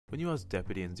When you ask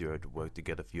Deputy and Xero to work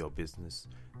together for your business,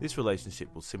 this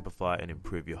relationship will simplify and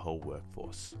improve your whole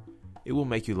workforce. It will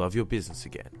make you love your business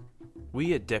again.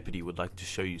 We at Deputy would like to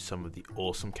show you some of the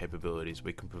awesome capabilities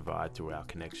we can provide through our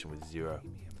connection with Xero.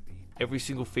 Every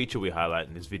single feature we highlight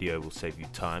in this video will save you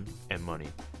time and money,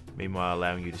 meanwhile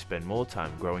allowing you to spend more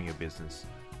time growing your business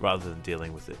rather than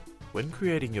dealing with it. When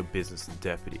creating your business in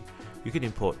Deputy, you can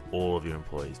import all of your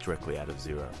employees directly out of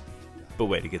Xero. But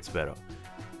wait, it gets better.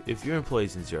 If your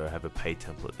employees in Xero have a pay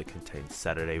template that contains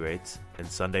Saturday rates and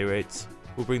Sunday rates,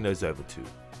 we'll bring those over too,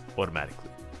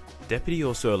 automatically. Deputy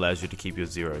also allows you to keep your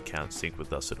Xero account synced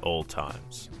with us at all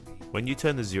times. When you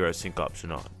turn the Xero sync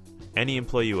option on, any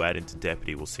employee you add into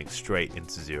Deputy will sync straight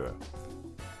into Xero.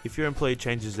 If your employee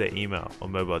changes their email or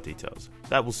mobile details,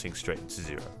 that will sync straight into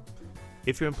Xero.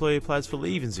 If your employee applies for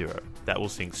leave in Xero, that will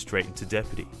sync straight into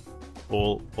Deputy,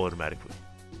 all automatically.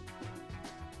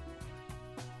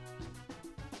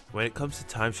 When it comes to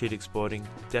timesheet exporting,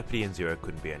 Deputy and Xero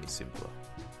couldn't be any simpler.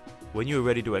 When you are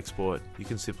ready to export, you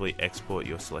can simply export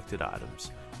your selected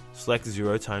items, select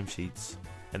Xero timesheets,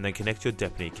 and then connect your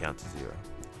Deputy account to Xero.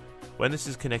 When this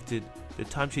is connected, the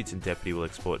timesheets in Deputy will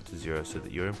export to Xero so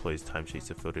that your employees'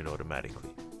 timesheets are filled in automatically.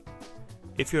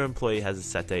 If your employee has a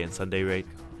Saturday and Sunday rate,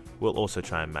 we'll also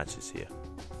try and match this here.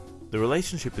 The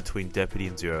relationship between Deputy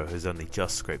and Xero has only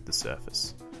just scraped the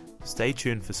surface. Stay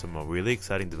tuned for some more really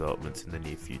exciting developments in the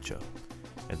near future.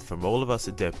 And from all of us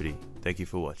at Deputy, thank you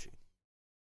for watching.